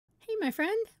my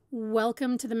friend.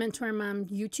 Welcome to the Mentor Mom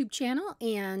YouTube channel,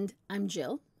 and I'm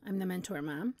Jill. I'm the Mentor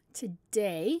Mom.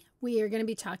 Today, we are going to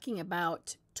be talking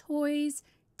about toys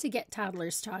to get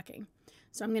toddlers talking.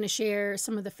 So I'm going to share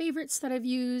some of the favorites that I've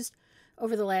used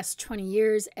over the last 20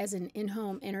 years as an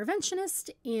in-home interventionist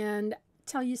and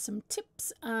tell you some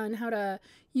tips on how to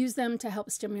use them to help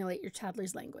stimulate your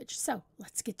toddler's language. So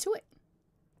let's get to it.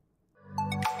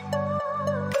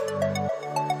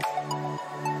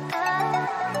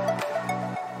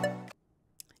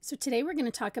 So today we're going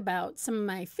to talk about some of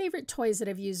my favorite toys that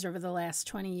I've used over the last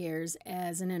 20 years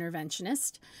as an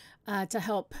interventionist to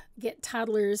help get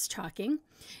toddlers talking.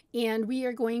 And we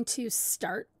are going to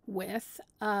start with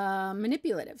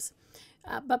manipulatives.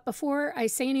 But before I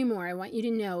say any more, I want you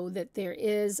to know that there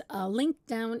is a link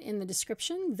down in the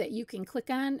description that you can click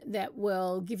on that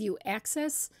will give you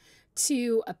access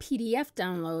to a PDF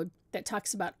download that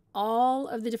talks about all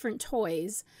of the different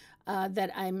toys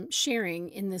that I'm sharing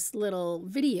in this little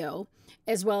video,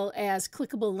 as well as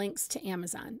clickable links to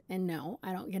Amazon. And no,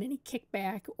 I don't get any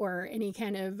kickback or any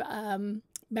kind of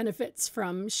benefits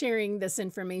from sharing this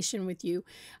information with you.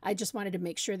 I just wanted to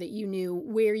make sure that you knew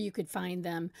where you could find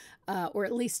them, or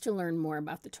at least to learn more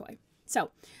about the toy.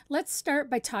 So let's start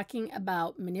by talking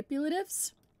about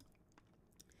manipulatives.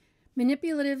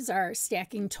 Manipulatives are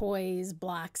stacking toys,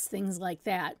 blocks, things like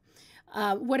that.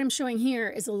 What I'm showing here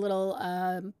is a little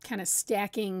kind of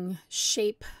stacking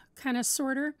shape kind of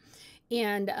sorter.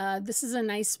 And this is a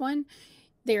nice one.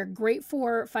 They're great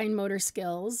for fine motor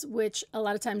skills, which a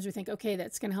lot of times we think, okay,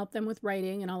 that's going to help them with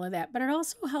writing and all of that. But it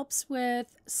also helps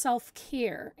with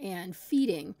self-care and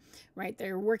feeding, right?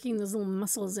 They're working those little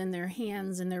muscles in their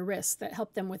hands and their wrists that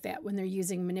help them with that when they're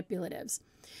using manipulatives.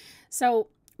 So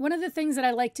one of the things that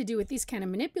I like to do with these kind of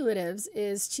manipulatives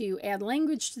is to add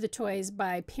language to the toys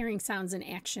by pairing sounds and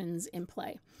actions in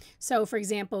play. So for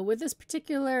example, with this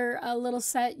particular little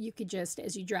set, you could just,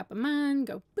 as you drop them on,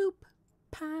 go boop,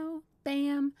 pow,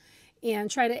 bam,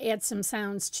 and try to add some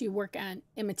sounds to work on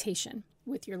imitation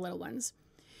with your little ones.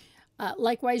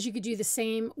 Likewise, you could do the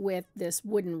same with this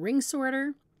wooden ring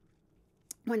sorter.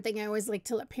 One thing I always like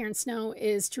to let parents know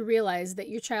is to realize that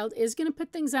your child is going to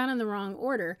put things on in the wrong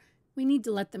order. We need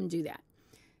to let them do that.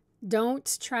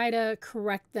 Don't try to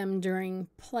correct them during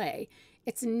play.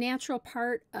 It's a natural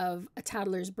part of a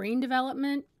toddler's brain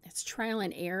development. It's trial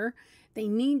and error. They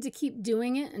need to keep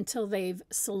doing it until they've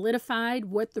solidified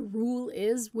what the rule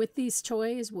is with these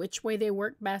toys, which way they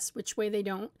work best, which way they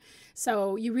don't.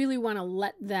 So you really want to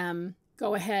let them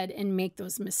go ahead and make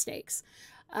those mistakes.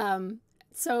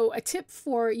 So a tip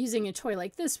for using a toy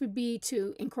like this would be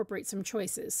to incorporate some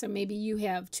choices. So maybe you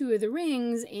have two of the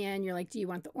rings and you're like, do you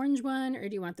want the orange one or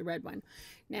do you want the red one?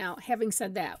 Now, having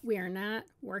said that, we are not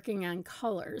working on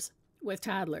colors with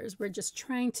toddlers. We're just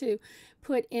trying to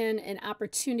put in an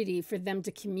opportunity for them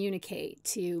to communicate,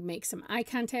 to make some eye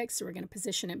contact. So we're going to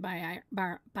position it by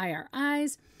our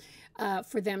eyes,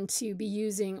 for them to be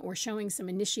using or showing some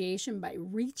initiation by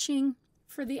reaching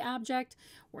for the object,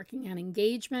 working on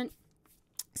engagement.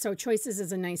 So choices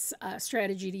is a nice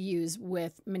strategy to use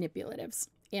with manipulatives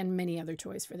and many other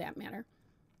toys for that matter.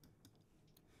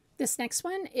 This next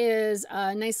one is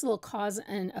a nice little cause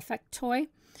and effect toy.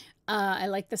 I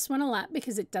like this one a lot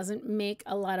because it doesn't make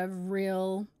a lot of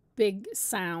real big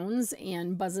sounds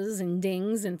and buzzes and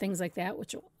dings and things like that,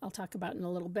 which I'll talk about in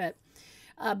a little bit.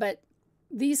 But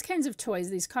these kinds of toys,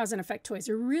 these cause and effect toys,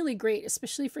 are really great,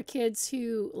 especially for kids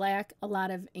who lack a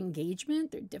lot of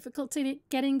engagement. They're difficult to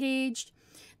get engaged.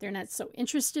 They're not so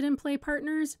interested in play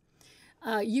partners.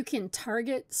 You can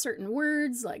target certain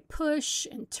words like push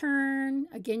and turn.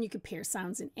 Again, you could pair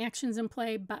sounds and actions in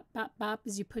play, bop, bop, bop,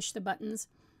 as you push the buttons.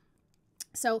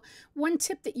 So one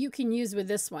tip that you can use with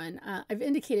this one, I've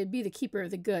indicated be the keeper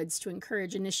of the goods to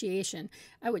encourage initiation.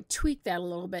 I would tweak that a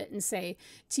little bit and say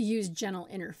to use gentle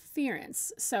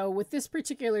interference. So with this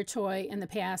particular toy in the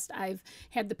past, I've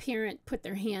had the parent put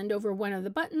their hand over one of the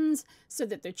buttons so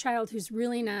that their child who's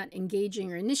really not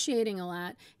engaging or initiating a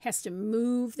lot has to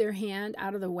move their hand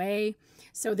out of the way.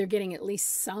 So they're getting at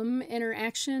least some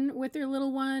interaction with their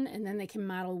little one, and then they can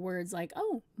model words like,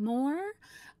 oh, more,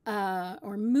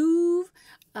 or move,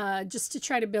 just to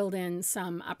try to build in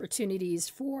some opportunities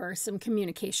for some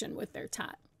communication with their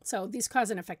tot. So these cause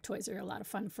and effect toys are a lot of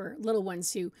fun for little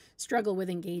ones who struggle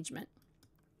with engagement.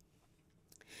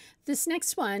 This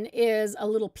next one is a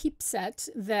little peep set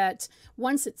that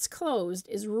once it's closed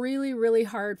is really, really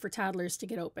hard for toddlers to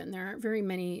get open. There aren't very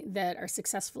many that are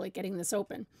successful at getting this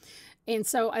open. And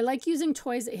so I like using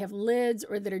toys that have lids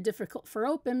or that are difficult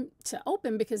to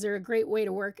open because they're a great way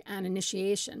to work on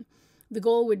initiation. The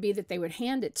goal would be that they would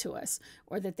hand it to us,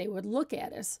 or that they would look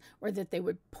at us, or that they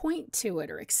would point to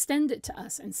it or extend it to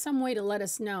us in some way to let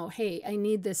us know, hey, I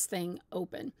need this thing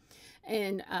open.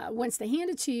 And once they hand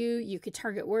it to you, you could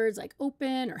target words like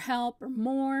open or help or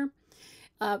more.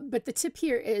 But the tip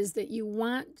here is that you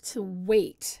want to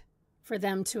wait for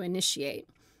them to initiate,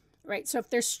 right? So if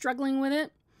they're struggling with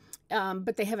it,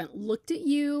 but they haven't looked at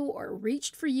you or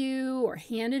reached for you or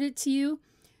handed it to you,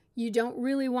 you don't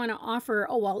really want to offer,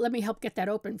 oh, well, let me help get that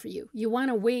open for you. You want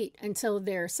to wait until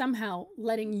they're somehow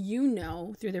letting you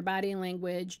know through their body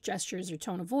language, gestures, or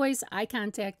tone of voice, eye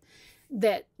contact,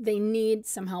 that they need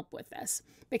some help with this,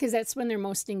 because that's when they're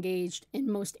most engaged and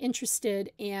most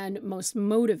interested and most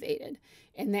motivated.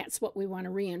 And that's what we want to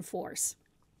reinforce.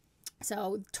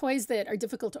 So toys that are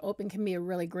difficult to open can be a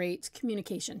really great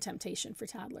communication temptation for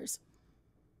toddlers.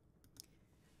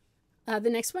 The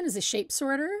next one is a shape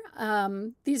sorter.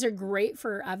 These are great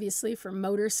for, obviously, for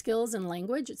motor skills and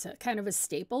language. It's a kind of a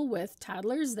staple with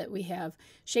toddlers that we have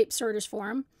shape sorters for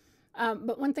them.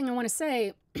 But one thing I want to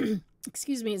say,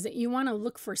 excuse me, is that you want to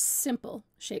look for simple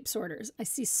shape sorters. I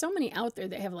see so many out there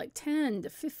that have like 10 to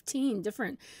 15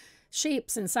 different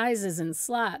shapes and sizes and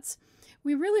slots.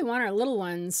 We really want our little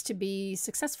ones to be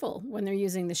successful when they're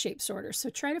using the shape sorter. So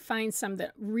try to find some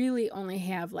that really only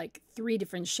have like 3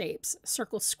 different shapes,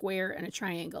 circle, square, and a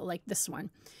triangle, like this one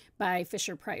by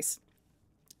Fisher-Price.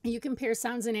 You can pair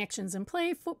sounds and actions and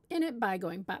play in it by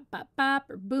going bop, bop, bop,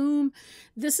 or boom.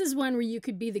 This is one where you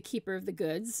could be the keeper of the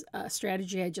goods,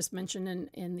 strategy I just mentioned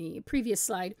in the previous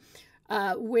slide,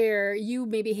 where you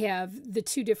maybe have the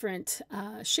 2 different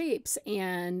shapes,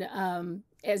 and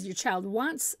as your child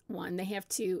wants one, they have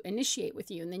to initiate with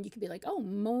you, and then you could be like, oh,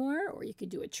 more, or you could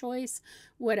do a choice,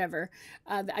 whatever.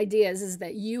 The idea is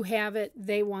that you have it,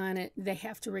 they want it, they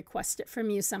have to request it from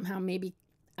you somehow, maybe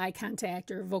eye contact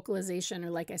or vocalization,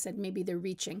 or like I said, maybe they're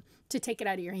reaching to take it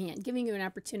out of your hand, giving you an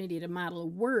opportunity to model a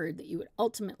word that you would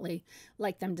ultimately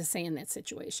like them to say in that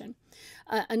situation.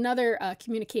 Another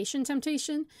communication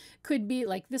temptation could be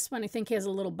like this one. I think has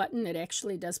a little button that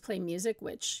actually does play music,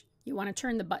 which you want to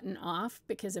turn the button off,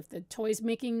 because if the toy's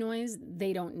making noise,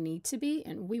 they don't need to be,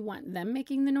 and we want them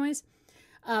making the noise.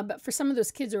 But for some of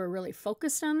those kids who are really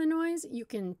focused on the noise, you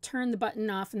can turn the button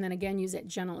off and then again use that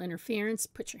gentle interference,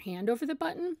 put your hand over the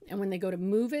button, and when they go to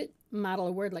move it, model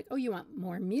a word like, oh, you want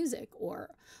more music, or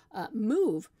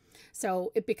move.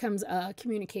 So it becomes a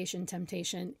communication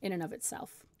temptation in and of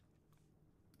itself.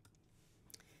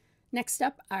 Next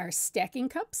up are stacking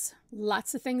cups.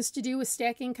 Lots of things to do with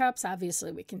stacking cups.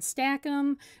 Obviously, we can stack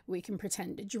them. We can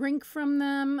pretend to drink from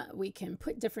them. We can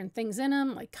put different things in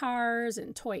them, like cars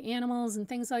and toy animals and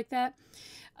things like that.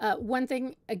 One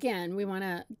thing, again, we want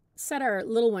to set our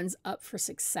little ones up for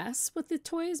success with the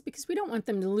toys, because we don't want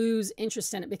them to lose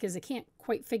interest in it because they can't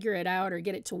quite figure it out or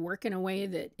get it to work in a way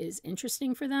that is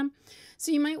interesting for them.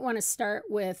 So you might want to start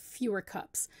with fewer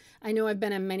cups. I know I've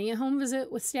been on many a home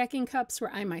visit with stacking cups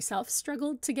where I myself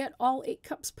struggled to get all 8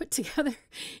 cups put together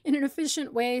in an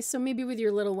efficient way. So maybe with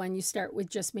your little one, you start with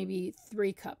just maybe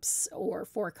 3 cups or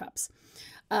 4 cups.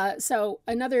 So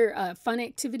another fun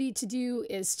activity to do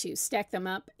is to stack them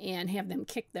up and have them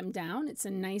kick them down. It's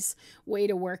a nice way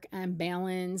to work on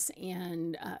balance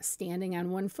and standing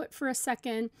on one foot for a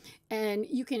second. And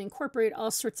you can incorporate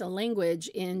all sorts of language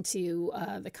into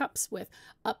the cups with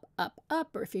up, up,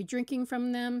 up, or if you're drinking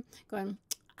from them, going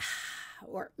ah,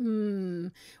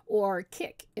 or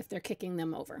kick if they're kicking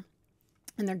them over.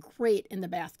 And they're great in the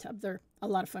bathtub. They're a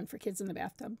lot of fun for kids in the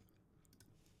bathtub.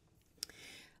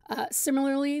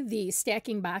 Similarly, the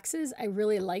stacking boxes, I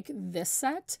really like this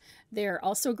set. They're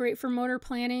also great for motor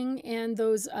planning and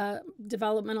those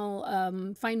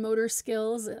developmental fine motor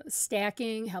skills.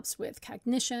 Stacking helps with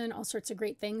cognition, all sorts of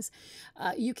great things.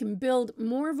 You can build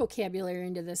more vocabulary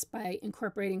into this by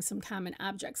incorporating some common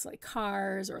objects like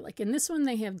cars, or like in this one,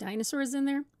 they have dinosaurs in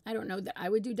there. I don't know that I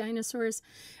would do dinosaurs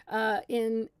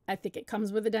I think it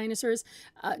comes with the dinosaurs,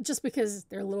 just because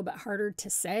they're a little bit harder to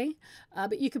say.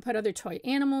 But you could put other toy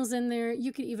animals in there.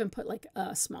 You could even put like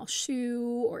a small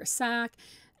shoe or a sock.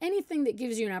 Anything that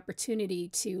gives you an opportunity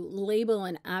to label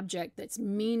an object that's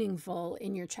meaningful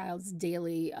in your child's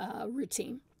daily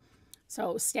routine.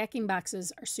 So stacking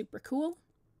boxes are super cool.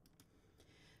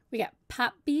 We got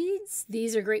pop beads.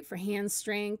 These are great for hand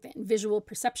strength and visual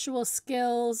perceptual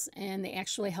skills, and they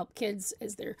actually help kids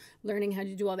as they're learning how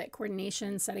to do all that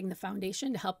coordination, setting the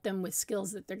foundation to help them with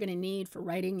skills that they're going to need for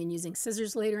writing and using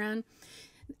scissors later on.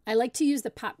 I like to use the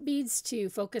pop beads to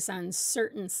focus on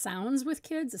certain sounds with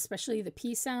kids, especially the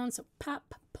P sound. So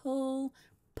pop, pull,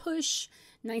 push.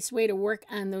 Nice way to work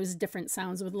on those different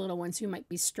sounds with little ones who might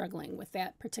be struggling with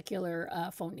that particular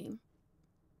phoneme.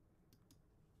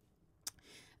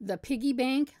 The piggy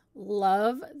bank,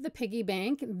 love the piggy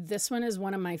bank. This one is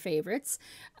one of my favorites.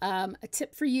 A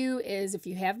tip for you is, if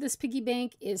you have this piggy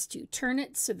bank, is to turn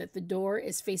it so that the door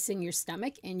is facing your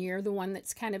stomach and you're the one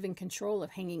that's kind of in control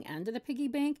of hanging onto the piggy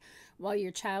bank while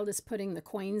your child is putting the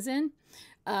coins in.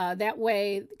 That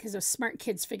way, because those smart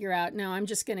kids figure out, no,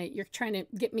 you're trying to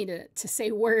get me to say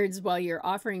words while you're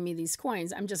offering me these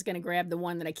coins. I'm just going to grab the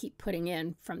one that I keep putting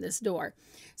in from this door.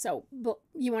 So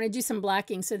you want to do some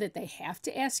blocking so that they have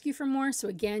to ask you for more. So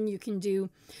again, you can do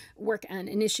work on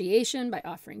initiation by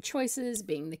offering choices,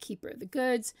 being the keeper of the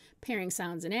goods, pairing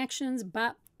sounds and actions,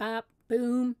 bop, bop,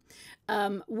 boom.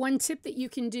 One tip that you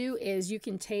can do is you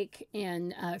can take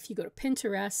and if you go to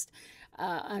Pinterest,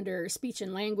 under speech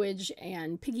and language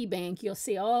and piggy bank, you'll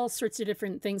see all sorts of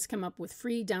different things come up with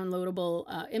free downloadable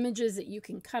images that you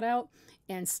can cut out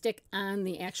and stick on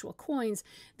the actual coins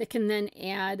that can then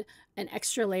add an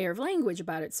extra layer of language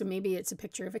about it. So maybe it's a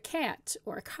picture of a cat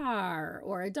or a car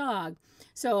or a dog.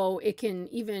 So it can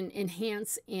even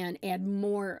enhance and add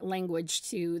more language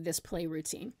to this play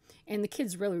routine. And the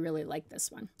kids really, really like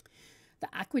this one. The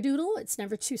aquadoodle, it's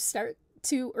never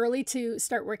too early to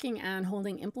start working on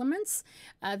holding implements.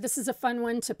 This is a fun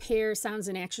one to pair sounds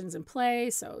and actions in play.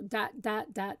 So dot,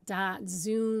 dot, dot, dot,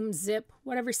 zoom, zip,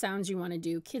 whatever sounds you want to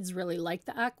do. Kids really like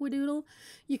the aquadoodle.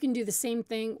 You can do the same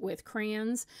thing with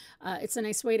crayons. It's a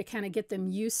nice way to kind of get them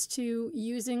used to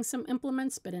using some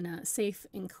implements, but in a safe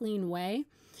and clean way.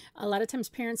 A lot of times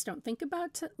parents don't think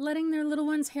about letting their little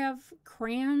ones have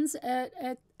crayons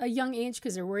at a young age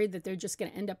because they're worried that they're just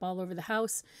going to end up all over the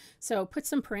house. So put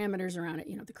some parameters around it.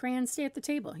 You know, the crayons stay at the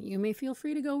table. You may feel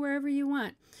free to go wherever you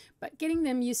want. But getting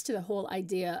them used to the whole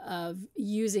idea of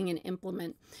using an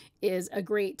implement is a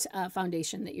great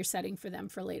foundation that you're setting for them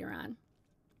for later on.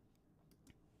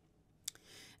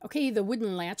 Okay, the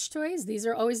wooden latch toys. These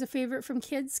are always a favorite from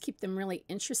kids. Keep them really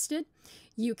interested.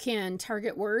 You can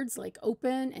target words like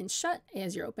open and shut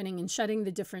as you're opening and shutting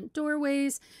the different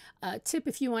doorways. Tip,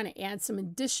 if you want to add some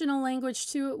additional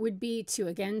language to it, would be to,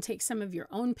 again, take some of your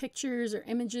own pictures or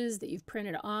images that you've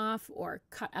printed off or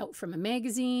cut out from a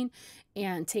magazine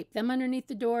and tape them underneath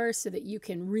the door so that you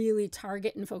can really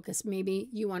target and focus. Maybe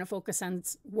you want to focus on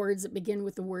words that begin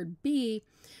with the word B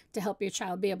to help your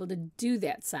child be able to do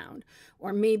that sound.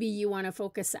 Or maybe you want to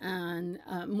focus on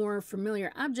more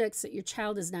familiar objects that your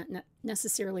child is not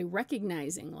necessarily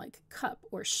recognizing, like cup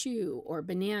or shoe or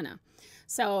banana.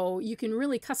 So you can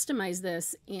really customize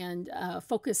this and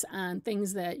focus on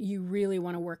things that you really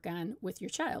want to work on with your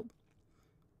child.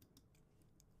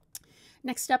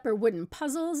 Next up are wooden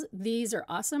puzzles. These are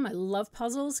awesome. I love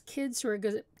puzzles. Kids who are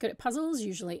good at puzzles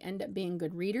usually end up being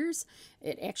good readers.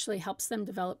 It actually helps them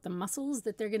develop the muscles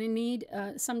that they're going to need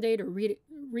someday to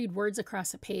read words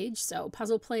across a page. So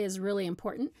puzzle play is really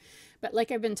important. But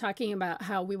like I've been talking about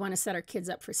how we want to set our kids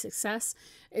up for success,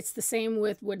 it's the same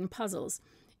with wooden puzzles.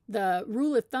 The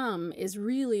rule of thumb is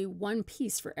really one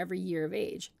piece for every year of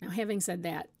age. Now, having said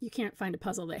that, you can't find a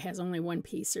puzzle that has only one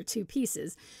piece or two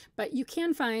pieces, but you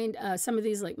can find some of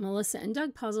these like Melissa and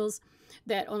Doug puzzles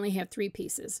that only have 3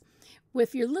 pieces.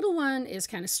 If your little one is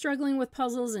kind of struggling with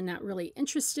puzzles and not really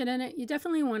interested in it, you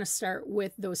definitely want to start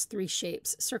with those 3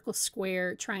 shapes: circle,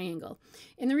 square, triangle.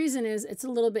 And the reason is it's a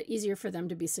little bit easier for them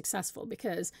to be successful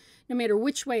because no matter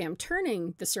which way I'm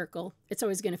turning the circle, it's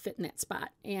always going to fit in that spot.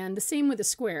 And the same with a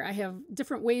square. I have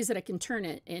different ways that I can turn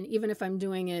it. And even if I'm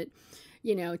doing it,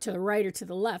 you know, to the right or to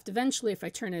the left, eventually if I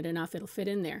turn it enough, it'll fit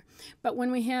in there. But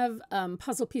when we have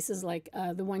puzzle pieces like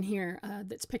the one here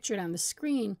that's pictured on the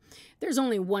screen, there's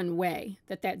only one way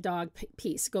that that dog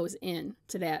piece goes in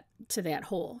to that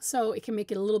hole. So it can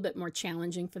make it a little bit more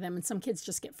challenging for them, and some kids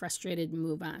just get frustrated and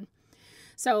move on.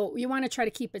 So you want to try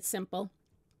to keep it simple.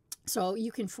 So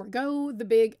you can forego the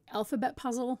big alphabet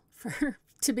puzzle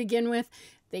to begin with.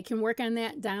 They can work on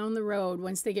that down the road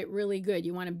once they get really good.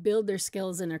 You want to build their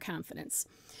skills and their confidence.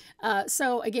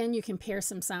 So again, you can pair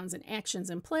some sounds and actions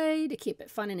in play to keep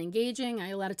it fun and engaging. I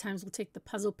a lot of times will take the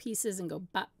puzzle pieces and go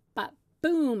bop, bop,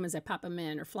 boom as I pop them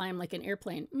in, or fly them like an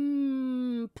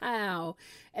airplane, pow,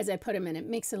 as I put them in. It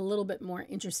makes it a little bit more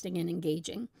interesting and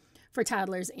engaging for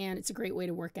toddlers, and it's a great way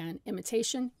to work on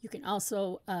imitation. You can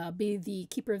also be the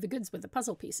keeper of the goods with the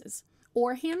puzzle pieces,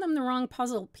 or hand them the wrong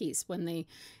puzzle piece when they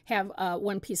have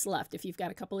one piece left. If you've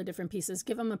got a couple of different pieces,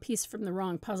 give them a piece from the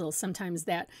wrong puzzle. Sometimes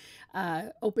that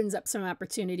opens up some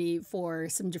opportunity for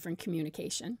some different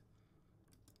communication.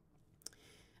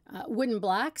 Wooden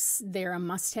blocks, they're a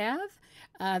must-have.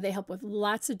 They help with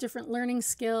lots of different learning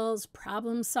skills,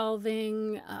 problem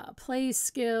solving, play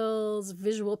skills,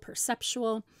 visual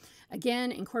perceptual.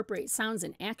 Again, incorporate sounds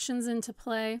and actions into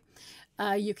play.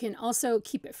 You can also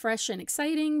keep it fresh and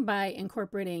exciting by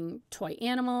incorporating toy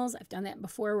animals. I've done that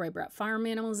before where I brought farm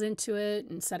animals into it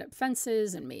and set up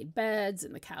fences and made beds,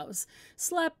 and the cows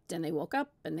slept and they woke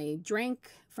up and they drank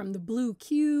from the blue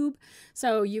cube.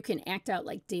 So you can act out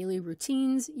like daily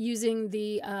routines using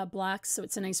the blocks. So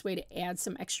it's a nice way to add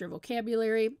some extra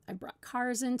vocabulary. I brought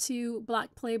cars into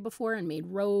block play before and made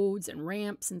roads and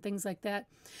ramps and things like that.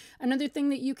 Another thing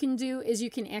that you can do is you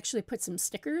can actually put some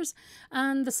stickers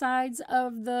on the sides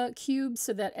of the cube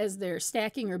so that as they're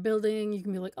stacking or building, you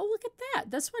can be like, oh, look at that.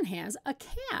 This one has a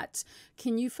cat.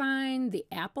 Can you find the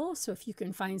apple? So if you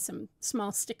can find some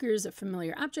small stickers of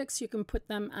familiar objects, you can put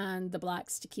them on the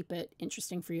blocks to keep it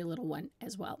interesting for your little one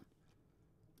as well.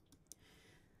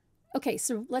 Okay,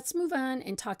 so let's move on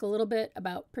and talk a little bit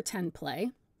about pretend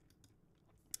play.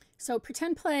 So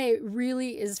pretend play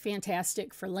really is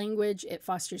fantastic for language. It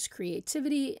fosters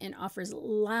creativity and offers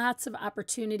lots of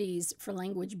opportunities for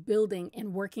language building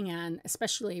and working on,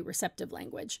 especially receptive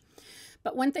language.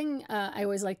 But one thing I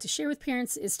always like to share with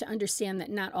parents is to understand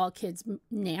that not all kids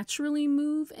naturally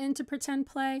move into pretend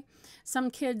play.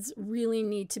 Some kids really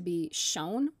need to be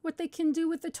shown what they can do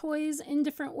with the toys in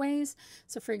different ways.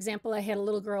 So for example, I had a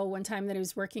little girl one time that I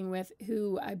was working with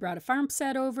who I brought a farm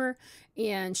set over,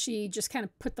 and she just kind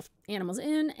of put the animals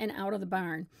in and out of the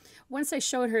barn. Once I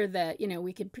showed her that,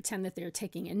 we could pretend that they're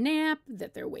taking a nap,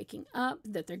 that they're waking up,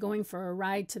 that they're going for a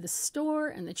ride to the store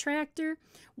and the tractor.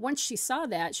 Once she saw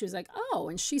that, she was like, oh,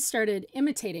 and she started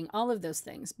imitating all of those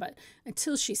things. But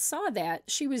until she saw that,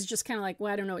 she was just kind of like,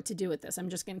 well, I don't know what to do with this. I'm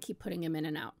just going to keep putting them in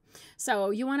and out. So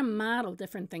you want to model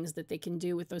different things that they can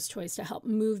do with those toys to help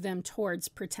move them towards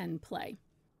pretend play.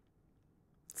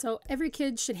 So every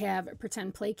kid should have a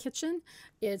pretend play kitchen.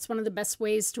 It's one of the best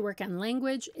ways to work on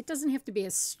language. It doesn't have to be a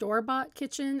store-bought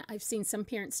kitchen. I've seen some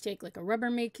parents take like a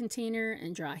Rubbermaid container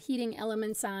and draw heating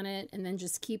elements on it and then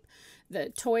just keep the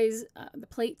toys, the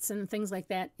plates and things like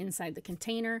that inside the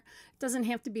container. It doesn't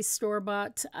have to be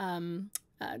store-bought.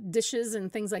 Dishes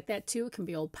and things like that too. It can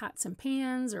be old pots and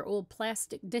pans or old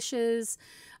plastic dishes,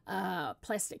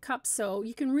 plastic cups. So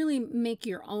you can really make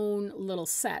your own little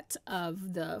set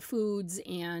of the foods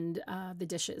and the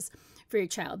dishes for your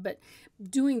child. But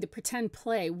doing the pretend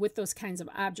play with those kinds of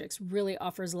objects really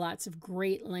offers lots of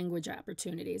great language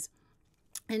opportunities.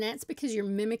 And that's because you're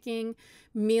mimicking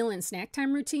meal and snack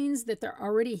time routines that they're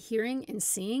already hearing and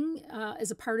seeing as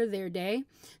a part of their day.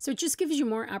 So it just gives you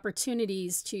more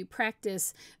opportunities to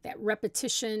practice that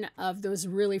repetition of those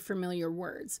really familiar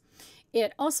words.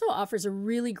 It also offers a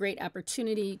really great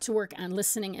opportunity to work on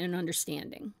listening and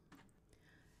understanding.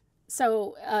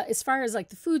 So as far as like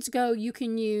the foods go, you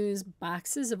can use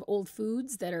boxes of old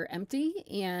foods that are empty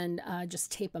and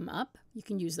just tape them up. You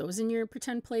can use those in your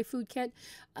pretend play food kit.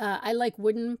 I like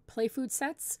wooden play food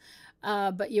sets,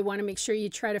 but you want to make sure you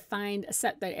try to find a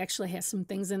set that actually has some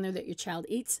things in there that your child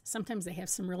eats. Sometimes they have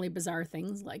some really bizarre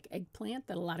things like eggplant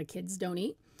that a lot of kids don't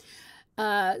eat.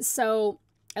 So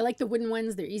I like the wooden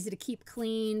ones. They're easy to keep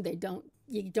clean.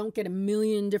 You don't get a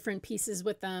million different pieces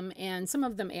with them, and some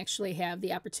of them actually have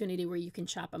the opportunity where you can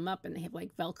chop them up and they have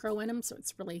like Velcro in them, so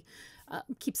it's really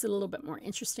keeps it a little bit more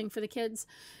interesting for the kids.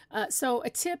 So a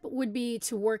tip would be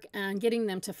to work on getting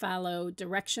them to follow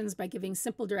directions by giving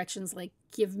simple directions like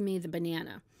give me the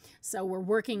banana. So we're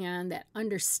working on that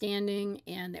understanding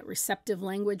and that receptive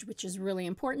language, which is really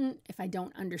important. If I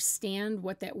don't understand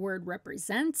what that word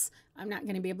represents, I'm not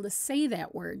going to be able to say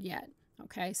that word yet.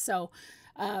 Okay, so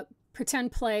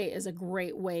pretend play is a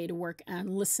great way to work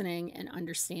on listening and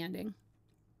understanding.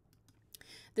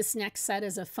 This next set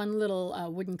is a fun little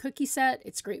wooden cookie set.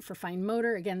 It's great for fine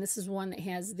motor. Again, this is one that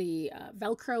has the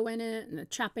Velcro in it and the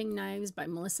chopping knives by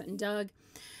Melissa and Doug.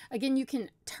 Again, you can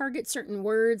target certain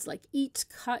words like eat,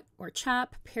 cut, or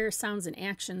chop, pair sounds and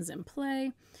actions in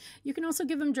play. You can also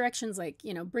give them directions like,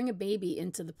 bring a baby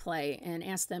into the play and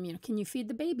ask them, can you feed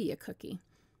the baby a cookie?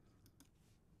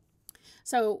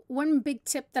 So one big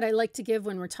tip that I like to give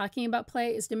when we're talking about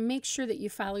play is to make sure that you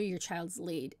follow your child's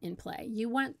lead in play. You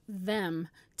want them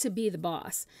to be the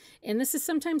boss. And this is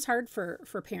sometimes hard for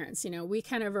parents. We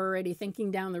kind of are already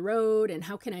thinking down the road and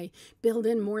how can I build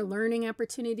in more learning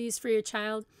opportunities for your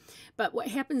child? But what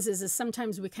happens is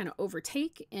sometimes we kind of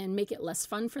overtake and make it less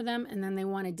fun for them, and then they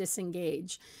want to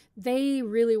disengage. They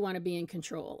really want to be in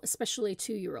control, especially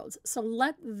 2-year-olds. So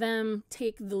let them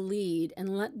take the lead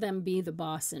and let them be the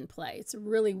boss in play. It's a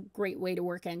really great way to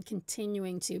work on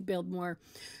continuing to build more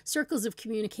circles of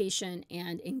communication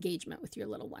and engagement with your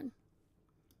little one.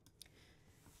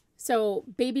 So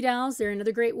baby dolls, they're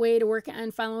another great way to work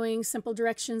on following simple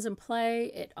directions in play.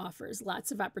 It offers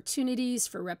lots of opportunities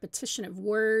for repetition of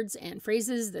words and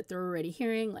phrases that they're already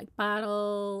hearing, like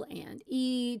bottle and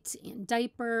eat and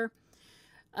diaper.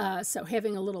 So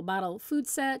having a little bottle food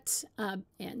set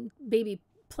and baby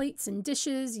plates and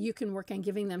dishes, you can work on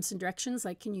giving them some directions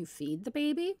like, can you feed the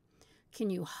baby? Can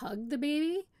you hug the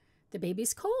baby? The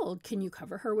baby's cold. Can you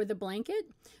cover her with a blanket?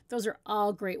 Those are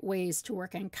all great ways to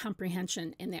work on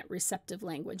comprehension in that receptive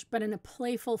language, but in a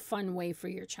playful, fun way for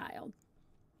your child.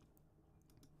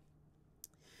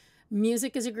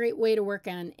 Music is a great way to work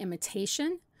on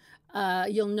imitation.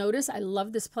 You'll notice, I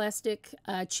love this plastic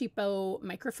cheapo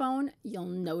microphone. You'll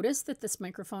notice that this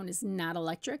microphone is not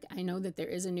electric. I know that there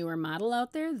is a newer model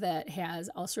out there that has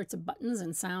all sorts of buttons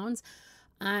and sounds.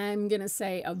 I'm going to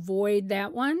say avoid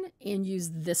that one and use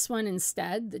this one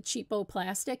instead, the cheapo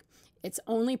plastic. It's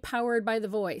only powered by the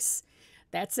voice.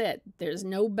 That's it. There's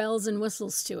no bells and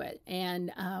whistles to it.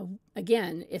 And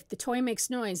again, if the toy makes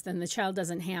noise, then the child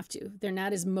doesn't have to. They're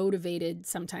not as motivated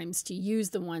sometimes to use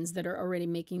the ones that are already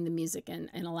making the music and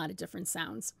a lot of different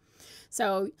sounds.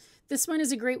 So this one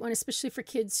is a great one, especially for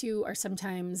kids who are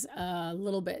sometimes a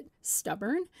little bit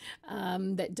stubborn,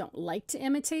 that don't like to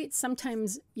imitate.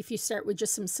 Sometimes if you start with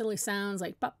just some silly sounds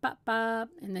like bop, bop, bop,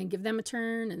 and then give them a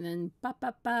turn, and then bop,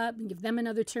 bop, bop, and give them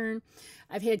another turn.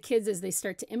 I've had kids, as they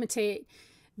start to imitate,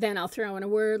 then I'll throw in a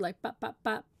word like bop, bop,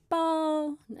 bop,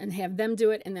 ball, and have them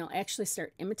do it, and they'll actually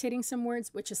start imitating some words,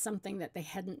 which is something that they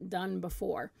hadn't done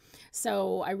before.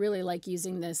 So I really like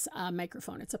using this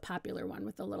microphone. It's a popular one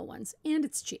with the little ones, and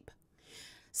it's cheap.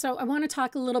 So I want to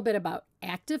talk a little bit about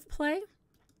active play,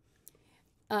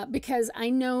 because I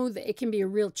know that it can be a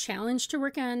real challenge to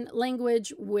work on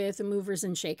language with movers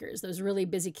and shakers, those really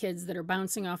busy kids that are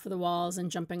bouncing off of the walls and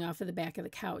jumping off of the back of the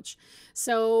couch.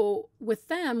 So with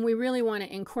them, we really want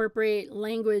to incorporate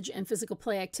language and physical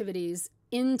play activities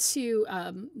into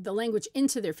the language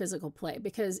into their physical play,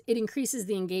 because it increases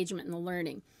the engagement and the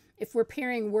learning. If we're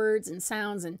pairing words and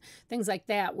sounds and things like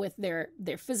that with their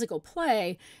physical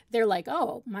play, they're like,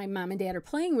 oh, my mom and dad are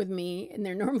playing with me, and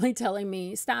they're normally telling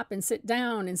me stop and sit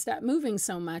down and stop moving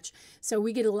so much. So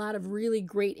we get a lot of really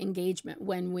great engagement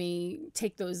when we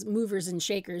take those movers and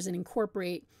shakers and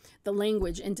incorporate the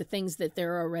language into things that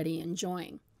they're already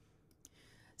enjoying.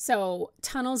 So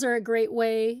tunnels are a great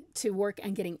way to work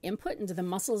on getting input into the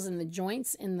muscles and the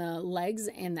joints in the legs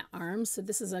and the arms. So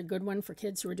this is a good one for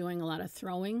kids who are doing a lot of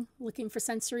throwing, looking for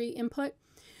sensory input.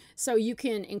 So you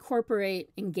can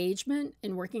incorporate engagement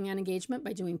and working on engagement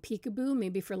by doing peekaboo,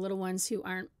 maybe for little ones who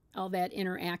aren't all that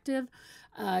interactive.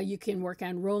 You can work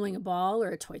on rolling a ball or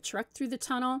a toy truck through the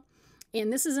tunnel.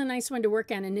 And this is a nice one to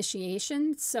work on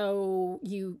initiation. So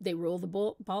they roll the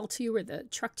ball to you or the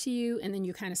truck to you, and then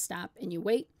you kind of stop and you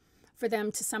wait for them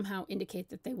to somehow indicate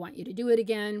that they want you to do it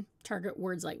again. Target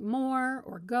words like more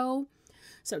or go.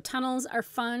 So tunnels are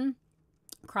fun.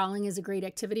 Crawling is a great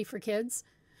activity for kids.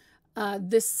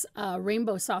 This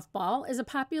rainbow softball is a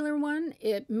popular one.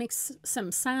 It makes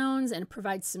some sounds and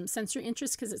provides some sensory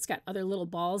interest because it's got other little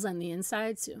balls on the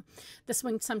inside. So this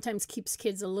one sometimes keeps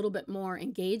kids a little bit more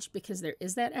engaged because there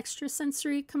is that extra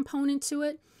sensory component to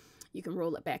it. You can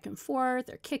roll it back and forth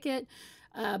or kick it,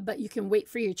 but you can wait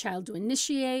for your child to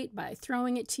initiate by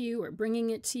throwing it to you or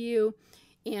bringing it to you.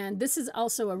 And this is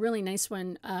also a really nice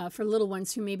one for little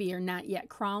ones who maybe are not yet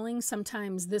crawling.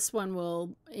 Sometimes this one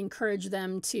will encourage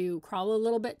them to crawl a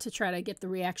little bit to try to get the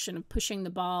reaction of pushing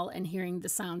the ball and hearing the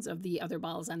sounds of the other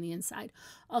balls on the inside.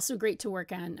 Also great to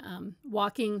work on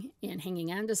walking and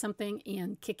hanging on to something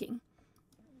and kicking.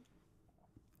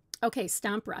 Okay,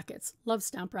 stomp rockets. Love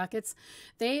stomp rockets.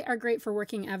 They are great for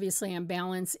working obviously on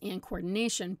balance and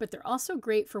coordination, but they're also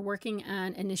great for working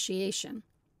on initiation.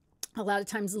 A lot of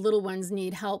times little ones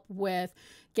need help with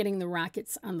getting the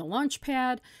rockets on the launch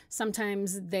pad.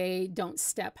 Sometimes they don't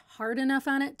step hard enough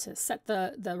on it to set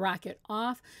the rocket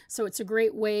off. So it's a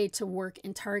great way to work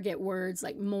and target words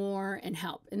like more and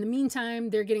help. In the meantime,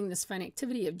 they're getting this fun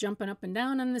activity of jumping up and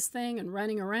down on this thing and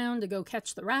running around to go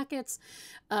catch the rockets,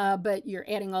 but you're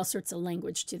adding all sorts of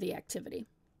language to the activity.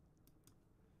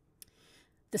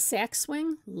 The sack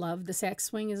swing, love the sack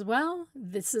swing as well.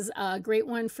 This is a great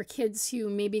one for kids who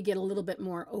maybe get a little bit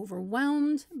more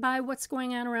overwhelmed by what's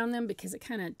going on around them because it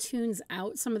kind of tunes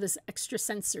out some of this extra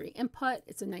sensory input.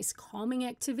 It's a nice calming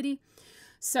activity.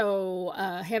 So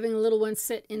having a little one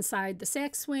sit inside the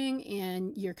sack swing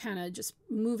and you're kind of just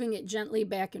moving it gently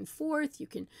back and forth. You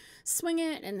can swing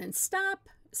it and then stop.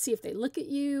 See if they look at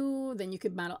you. Then you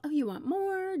could model, oh, you want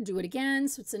more? Do it again.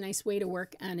 So it's a nice way to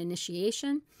work on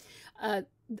initiation.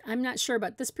 I'm not sure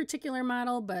about this particular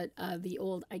model, but the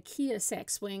old IKEA sack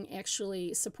swing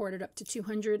actually supported up to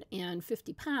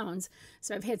 250 pounds.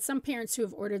 So I've had some parents who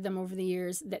have ordered them over the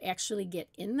years that actually get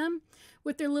in them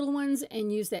with their little ones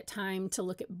and use that time to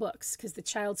look at books, because the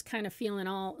child's kind of feeling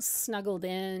all snuggled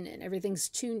in and everything's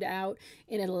tuned out,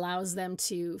 and it allows them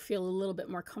to feel a little bit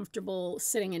more comfortable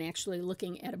sitting and actually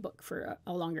looking at a book for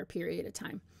a longer period of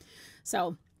time.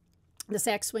 So the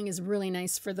sack swing is really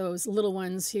nice for those little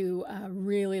ones who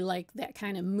really like that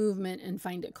kind of movement and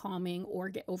find it calming or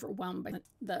get overwhelmed by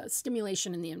the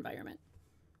stimulation in the environment.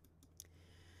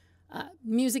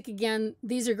 Music, again,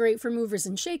 these are great for movers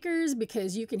and shakers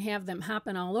because you can have them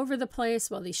hopping all over the place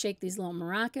while they shake these little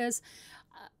maracas.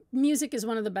 Music is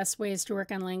one of the best ways to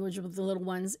work on language with the little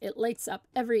ones. It lights up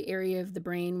every area of the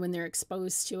brain when they're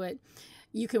exposed to it.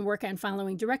 You can work on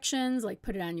following directions, like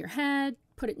put it on your head,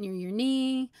 put it near your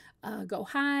knee, go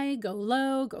high, go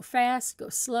low, go fast, go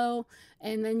slow.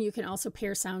 And then you can also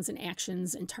pair sounds and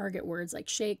actions and target words like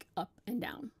shake, up, and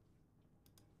down.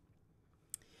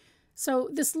 So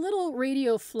this little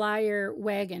radio flyer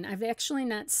wagon, I've actually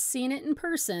not seen it in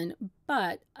person,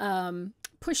 but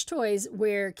push toys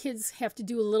where kids have to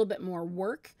do a little bit more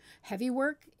work, heavy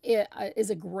work, it is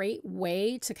a great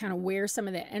way to kind of wear some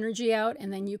of that energy out,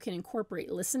 and then you can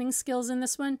incorporate listening skills in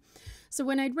this one. So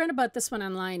when I'd read about this one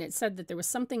online, it said that there was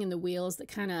something in the wheels that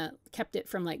kind of kept it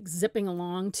from like zipping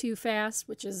along too fast,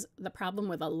 which is the problem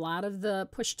with a lot of the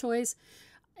push toys.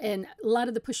 And a lot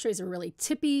of the push toys are really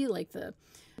tippy, like the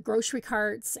grocery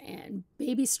carts and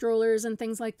baby strollers and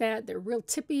things like that. They're real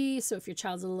tippy, so if your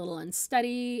child's a little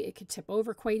unsteady, it could tip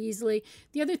over quite easily.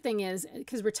 The other thing is,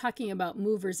 because we're talking about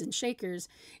movers and shakers,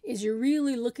 is you're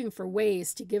really looking for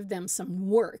ways to give them some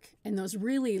work. And those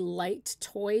really light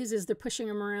toys, as they're pushing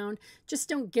them around, just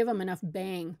don't give them enough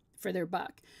bang for their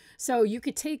buck. So you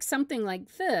could take something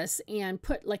like this and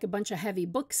put like a bunch of heavy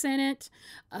books in it,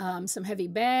 some heavy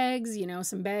bags,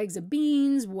 some bags of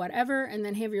beans, whatever, and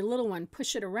then have your little one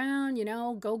push it around,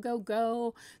 go, go,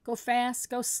 go, go fast,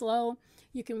 go slow.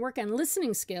 You can work on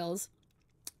listening skills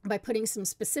by putting some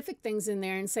specific things in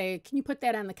there and say, can you put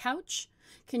that on the couch?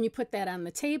 Can you put that on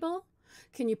the table?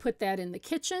 Can you put that in the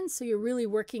kitchen? So you're really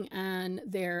working on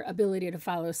their ability to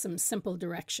follow some simple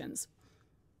directions.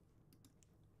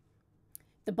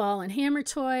 The ball and hammer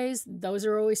toys, those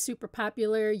are always super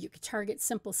popular. You could target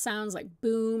simple sounds like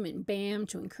boom and bam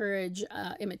to encourage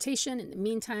imitation. In the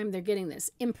meantime, they're getting this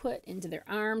input into their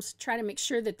arms. Try to make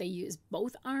sure that they use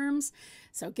both arms.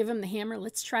 So give them the hammer.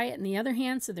 Let's try it in the other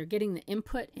hand so they're getting the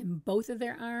input in both of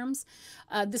their arms.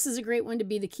 This is a great one to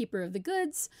be the keeper of the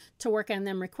goods, to work on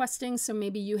them requesting. So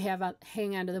maybe you have a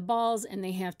hang onto the balls and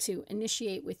they have to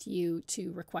initiate with you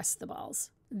to request the balls.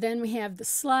 Then we have the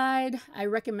slide. I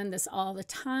recommend this all the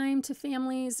time to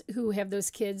families who have those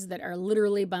kids that are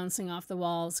literally bouncing off the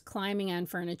walls, climbing on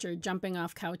furniture, jumping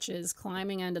off couches,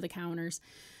 climbing onto the counters.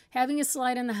 Having a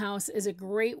slide in the house is a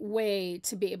great way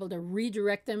to be able to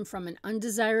redirect them from an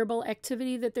undesirable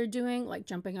activity that they're doing, like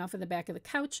jumping off of the back of the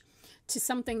couch, to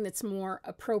something that's more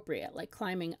appropriate, like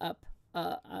climbing up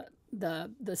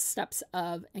the steps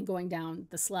of and going down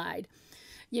the slide.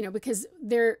 Because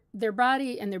their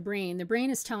body and their brain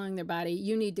is telling their body,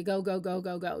 you need to go, go, go,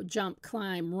 go, go, jump,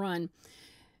 climb, run.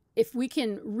 If we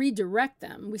can redirect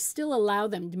them, we still allow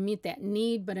them to meet that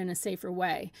need, but in a safer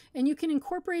way. And you can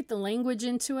incorporate the language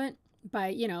into it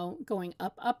by, going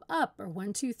up, up, up, or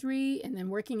 1, 2, 3, and then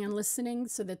working on listening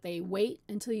so that they wait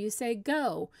until you say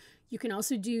go. You can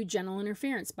also do gentle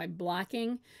interference by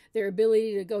blocking their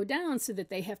ability to go down so that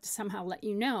they have to somehow let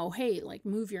you know, hey, like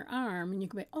move your arm, and you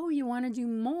can be, oh, you want to do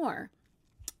more.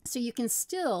 So you can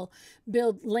still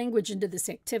build language into this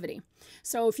activity.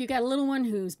 So if you got a little one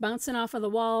who's bouncing off of the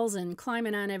walls and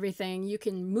climbing on everything, you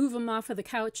can move them off of the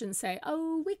couch and say,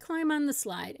 oh, we climb on the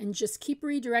slide, and just keep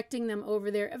redirecting them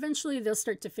over there. Eventually they'll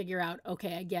start to figure out,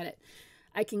 okay, I get it.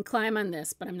 I can climb on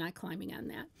this, but I'm not climbing on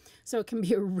that. So it can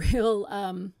be a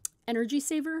real energy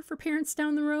saver for parents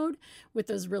down the road with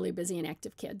those really busy and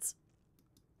active kids.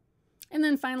 And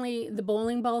then finally, the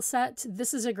bowling ball set.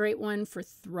 This is a great one for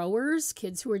throwers,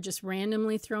 kids who are just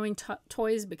randomly throwing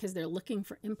toys because they're looking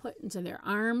for input into their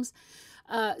arms.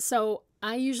 So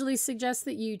I usually suggest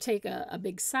that you take a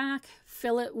big sack,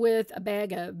 fill it with a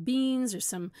bag of beans or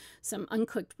some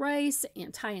uncooked rice,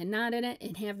 and tie a knot in it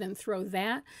and have them throw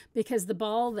that, because the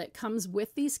ball that comes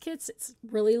with these kits, it's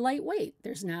really lightweight.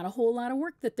 There's not a whole lot of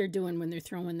work that they're doing when they're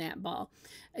throwing that ball.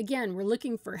 Again, we're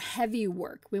looking for heavy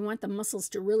work. We want the muscles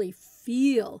to really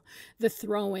feel the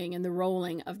throwing and the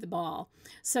rolling of the ball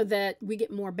so that we get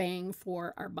more bang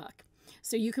for our buck.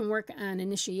 So you can work on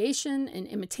initiation and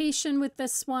imitation with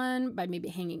this one by maybe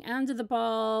hanging onto the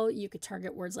ball. You could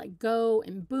target words like go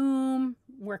and boom,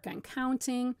 work on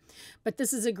counting, but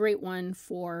this is a great one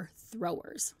for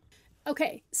throwers.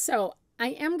 Okay, so I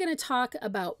am going to talk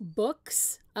about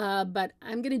books, but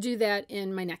I'm going to do that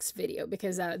in my next video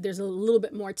because there's a little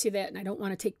bit more to that and I don't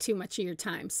want to take too much of your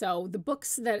time. So the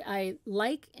books that I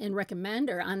like and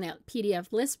recommend are on that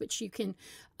PDF list, which you can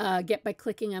get by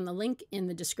clicking on the link in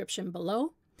the description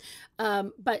below.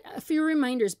 But a few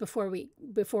reminders before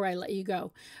I let you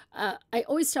go. I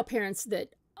always tell parents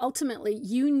that ultimately,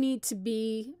 you need to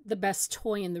be the best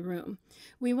toy in the room.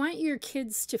 We want your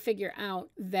kids to figure out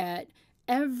that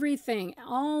everything,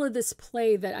 all of this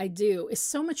play that I do is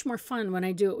so much more fun when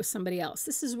I do it with somebody else.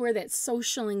 This is where that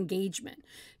social engagement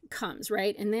comes,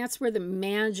 right? And that's where the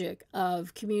magic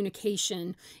of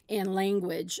communication and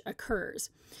language occurs.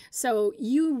 So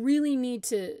you really need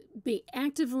to be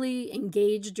actively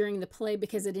engaged during the play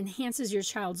because it enhances your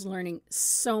child's learning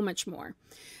so much more.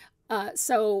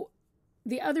 So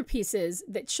the other piece is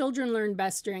that children learn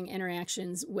best during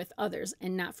interactions with others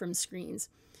and not from screens.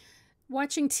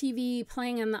 Watching TV,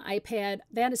 playing on the iPad,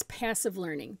 that is passive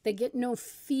learning. They get no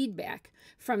feedback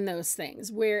from those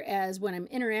things. Whereas when I'm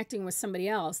interacting with somebody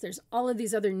else, there's all of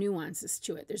these other nuances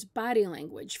to it. There's body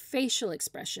language, facial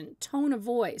expression, tone of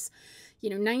voice.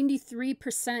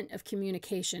 93% of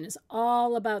communication is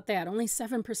all about that. Only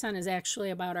 7% is actually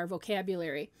about our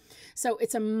vocabulary. So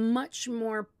it's a much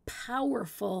more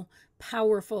powerful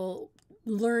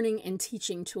learning and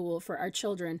teaching tool for our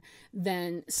children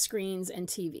than screens and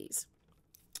TVs.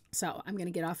 So I'm going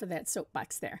to get off of that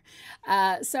soapbox there.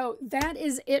 So that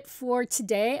is it for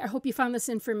today. I hope you found this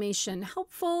information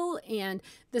helpful, and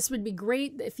this would be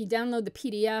great if you download the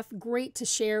PDF. Great to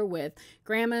share with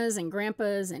grandmas and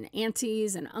grandpas and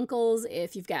aunties and uncles.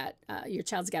 If you've got your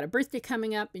child's got a birthday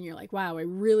coming up and you're like, wow, I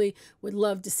really would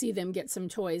love to see them get some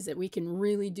toys that we can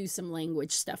really do some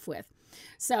language stuff with.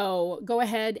 So go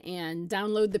ahead and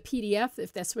download the PDF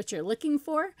if that's what you're looking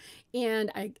for.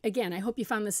 And again, I hope you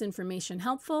found this information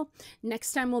helpful.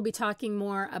 Next time we'll be talking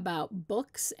more about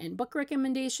books and book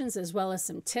recommendations, as well as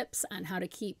some tips on how to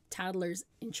keep toddlers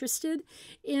interested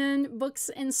in books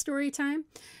and story time.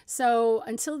 So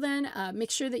until then,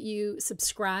 make sure that you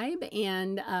subscribe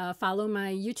and follow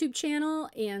my YouTube channel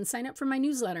and sign up for my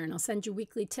newsletter, and I'll send you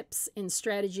weekly tips and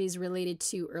strategies related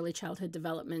to early childhood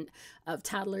development of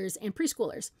toddlers and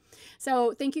preschoolers.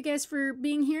 So thank you guys for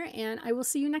being here, and I will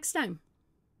see you next time.